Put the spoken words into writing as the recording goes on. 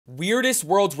Weirdest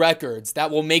world records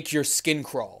that will make your skin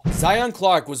crawl. Zion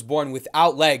Clark was born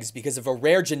without legs because of a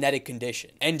rare genetic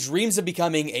condition and dreams of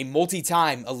becoming a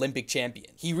multi-time Olympic champion.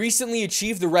 He recently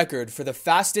achieved the record for the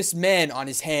fastest man on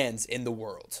his hands in the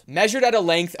world. Measured at a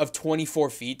length of 24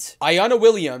 feet, Ayanna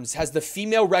Williams has the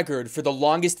female record for the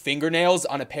longest fingernails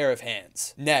on a pair of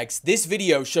hands. Next, this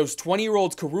video shows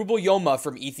 20-year-old Karubal Yoma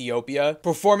from Ethiopia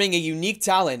performing a unique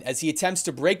talent as he attempts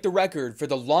to break the record for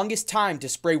the longest time to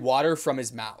spray water from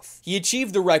his mouth. He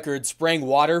achieved the record spraying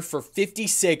water for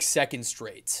 56 seconds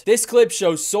straight. This clip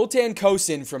shows Sultan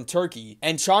Kosin from Turkey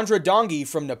and Chandra Dongi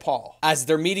from Nepal as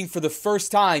they're meeting for the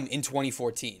first time in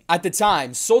 2014. At the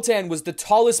time, Sultan was the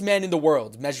tallest man in the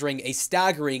world, measuring a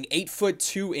staggering 8 foot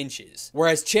 2 inches,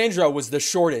 whereas Chandra was the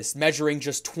shortest, measuring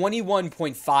just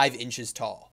 21.5 inches tall.